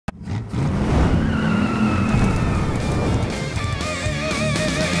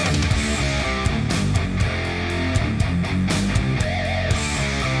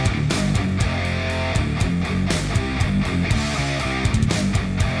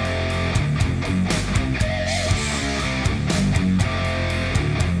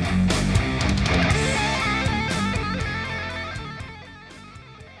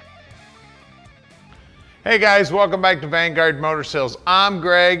Hey guys, welcome back to Vanguard Motor Sales. I'm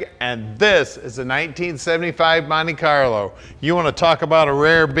Greg, and this is a 1975 Monte Carlo. You want to talk about a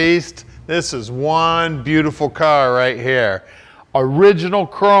rare beast? This is one beautiful car right here. Original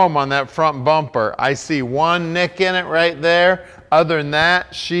chrome on that front bumper. I see one nick in it right there. Other than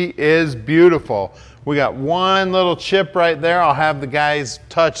that, she is beautiful. We got one little chip right there. I'll have the guys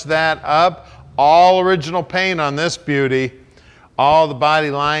touch that up. All original paint on this beauty. All the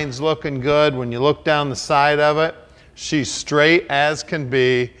body lines looking good. When you look down the side of it, she's straight as can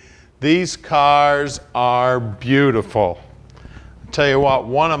be. These cars are beautiful. I'll tell you what,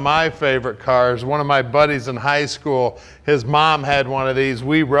 one of my favorite cars, one of my buddies in high school, his mom had one of these.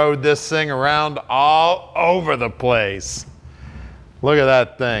 We rode this thing around all over the place. Look at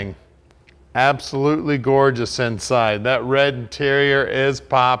that thing. Absolutely gorgeous inside. That red interior is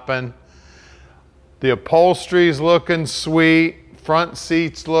popping. The upholstery's looking sweet. Front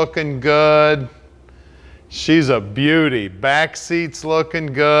seats looking good. She's a beauty. Back seats looking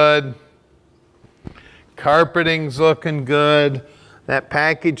good. Carpeting's looking good. That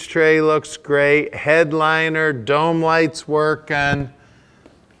package tray looks great. Headliner, dome lights working.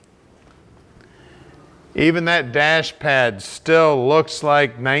 Even that dash pad still looks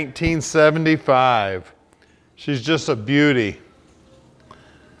like 1975. She's just a beauty.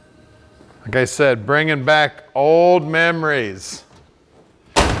 Like I said, bringing back old memories.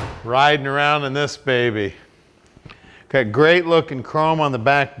 Riding around in this baby. Got great looking chrome on the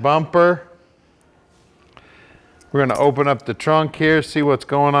back bumper. We're going to open up the trunk here, see what's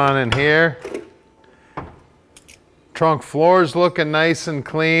going on in here. Trunk floor's looking nice and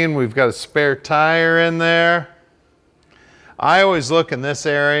clean. We've got a spare tire in there. I always look in this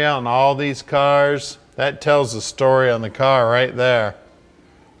area on all these cars. That tells the story on the car right there.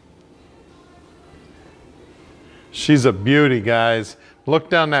 She's a beauty, guys.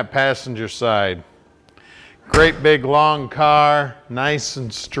 Look down that passenger side. Great big long car, nice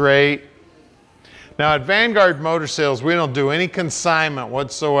and straight. Now at Vanguard Motor Sales, we don't do any consignment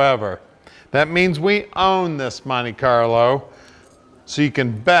whatsoever. That means we own this Monte Carlo. So you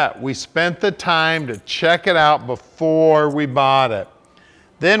can bet we spent the time to check it out before we bought it.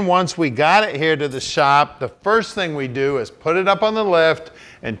 Then once we got it here to the shop, the first thing we do is put it up on the lift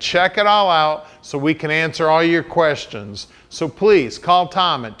and check it all out so we can answer all your questions. So please call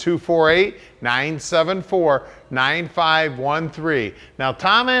Tom at 248-974-9513. Now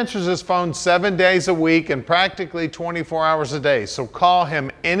Tom answers his phone 7 days a week and practically 24 hours a day, so call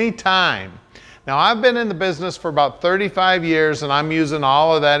him anytime. Now I've been in the business for about 35 years and I'm using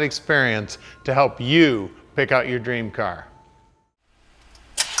all of that experience to help you pick out your dream car.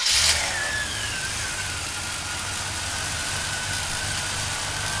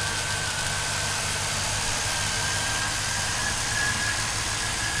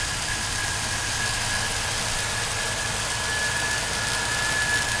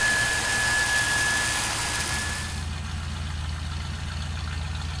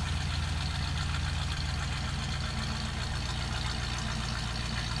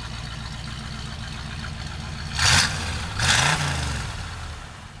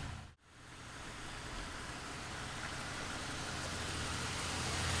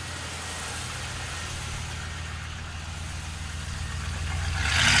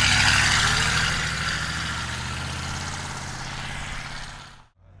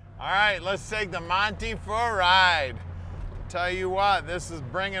 All right, let's take the Monte for a ride. Tell you what, this is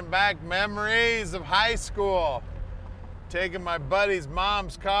bringing back memories of high school. Taking my buddy's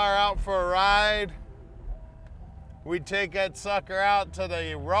mom's car out for a ride. We'd take that sucker out to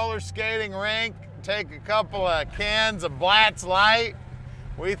the roller skating rink, take a couple of cans of Blatz Light.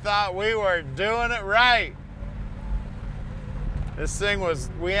 We thought we were doing it right. This thing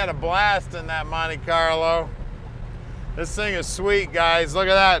we had a blast in that Monte Carlo. This thing is sweet, guys. Look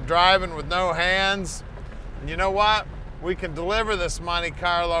at that, driving with no hands. And you know what? We can deliver this Monte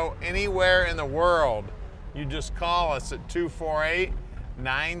Carlo anywhere in the world. You just call us at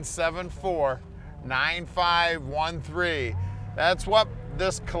 248-974-9513. That's what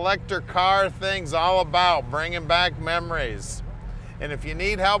this collector car thing's all about, bringing back memories. And if you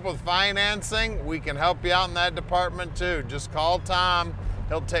need help with financing, we can help you out in that department too. Just call Tom.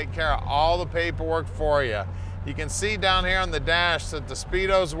 He'll take care of all the paperwork for you. You can see down here on the dash that the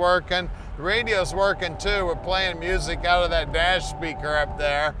speedo's working. The radio's working too. We're playing music out of that dash speaker up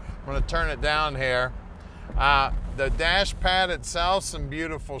there. I'm gonna turn it down here. The dash pad itself's in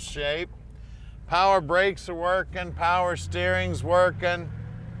beautiful shape. Power brakes are working, power steering's working.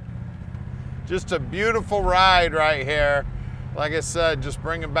 Just a beautiful ride right here. Like I said, just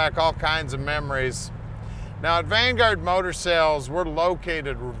bringing back all kinds of memories. Now at Vanguard Motor Sales, we're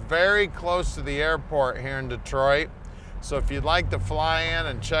located very close to the airport here in Detroit. So if you'd like to fly in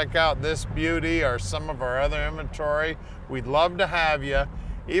and check out this beauty or some of our other inventory, we'd love to have you.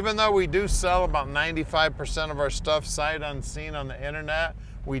 Even though we do sell about 95% of our stuff sight unseen on the internet,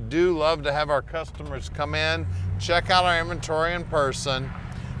 we do love to have our customers come in, check out our inventory in person.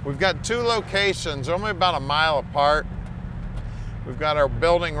 We've got two locations, only about a mile apart. We've got our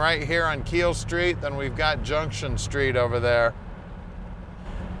building right here on Keel Street, then we've got Junction Street over there.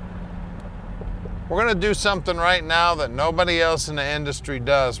 We're gonna do something right now that nobody else in the industry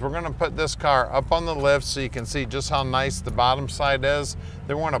does. We're gonna put this car up on the lift so you can see just how nice the bottom side is.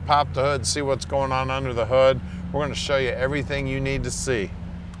 Then we're gonna pop the hood, see what's going on under the hood. We're gonna show you everything you need to see.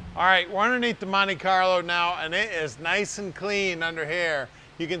 All right, we're underneath the Monte Carlo now, and it is nice and clean under here.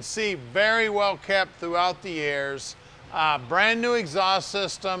 You can see very well kept throughout the years. Brand new exhaust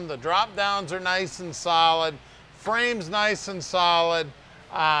system. The drop downs are nice and solid. Frame's nice and solid.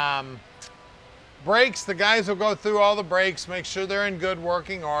 Brakes, the guys will go through all the brakes, make sure they're in good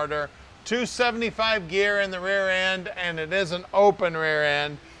working order. 275 gear in the rear end, and it is an open rear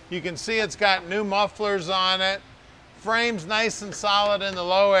end. You can see it's got new mufflers on it. Frame's nice and solid in the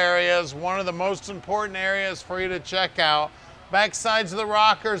low areas, one of the most important areas for you to check out. Back sides of the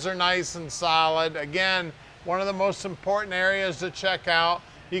rockers are nice and solid. Again, one of the most important areas to check out.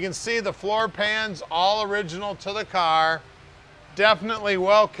 You can see the floor pans, all original to the car. Definitely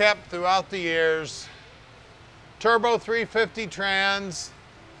well kept throughout the years. Turbo 350 trans.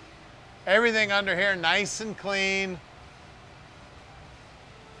 Everything under here nice and clean.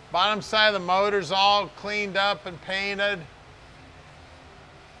 Bottom side of the motor's all cleaned up and painted.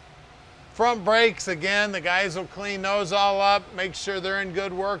 Front brakes, again, the guys will clean those all up, make sure they're in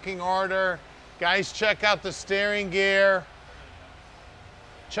good working order. Guys, check out the steering gear.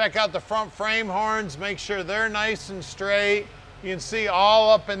 Check out the front frame horns, make sure they're nice and straight. You can see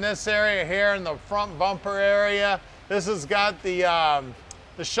all up in this area here in the front bumper area. This has got the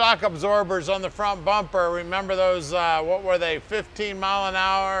shock absorbers on the front bumper. Remember those, what were they, 15 mile an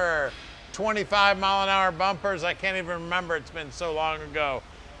hour or 25 mile an hour bumpers? I can't even remember, it's been so long ago.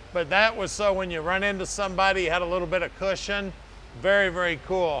 But that was so when you run into somebody, you had a little bit of cushion. Very, very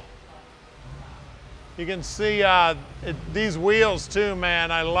cool. You can see these wheels too,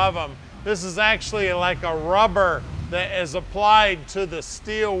 man, I love them. This is actually like a rubber that is applied to the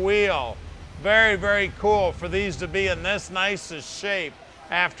steel wheel. Very, very cool for these to be in this nicest shape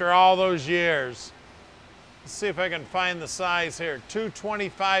after all those years. Let's see if I can find the size here.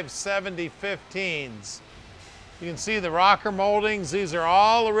 225/70 15s. You can see the rocker moldings. These are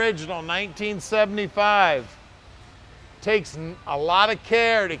all original, 1975. Takes a lot of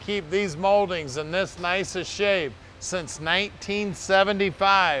care to keep these moldings in this nicest shape since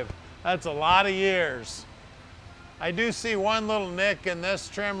 1975. That's a lot of years. I do see one little nick in this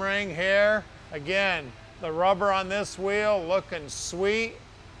trim ring here. Again, the rubber on this wheel looking sweet.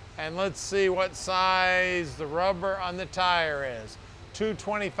 And let's see what size the rubber on the tire is.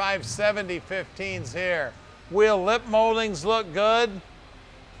 225/70 15s here. Wheel lip moldings look good.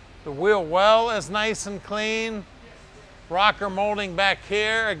 The wheel well is nice and clean. Rocker molding back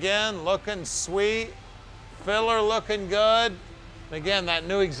here, again, looking sweet. Filler looking good. Again, that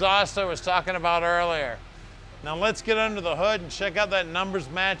new exhaust I was talking about earlier. Now let's get under the hood and check out that Numbers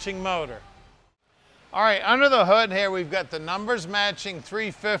Matching motor. All right, under the hood here, we've got the Numbers Matching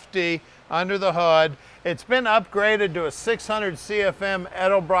 350 under the hood. It's been upgraded to a 600 CFM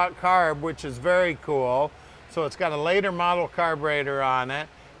Edelbrock carb, which is very cool. So it's got a later model carburetor on it.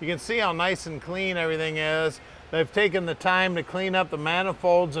 You can see how nice and clean everything is. They've taken the time to clean up the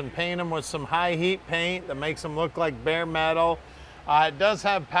manifolds and paint them with some high heat paint that makes them look like bare metal. It does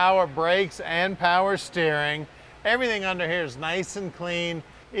have power brakes and power steering. Everything under here is nice and clean.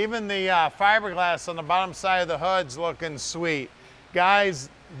 Even the fiberglass on the bottom side of the hood's looking sweet. Guys,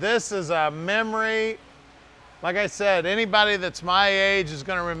 this is a memory. Like I said, anybody that's my age is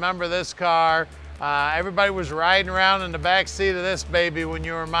gonna remember this car. Everybody was riding around in the back seat of this baby when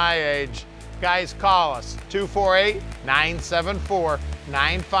you were my age. Guys, call us,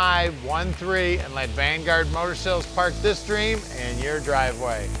 248-974-9513, and let Vanguard Motor Sales park this dream in your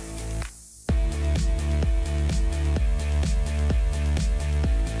driveway.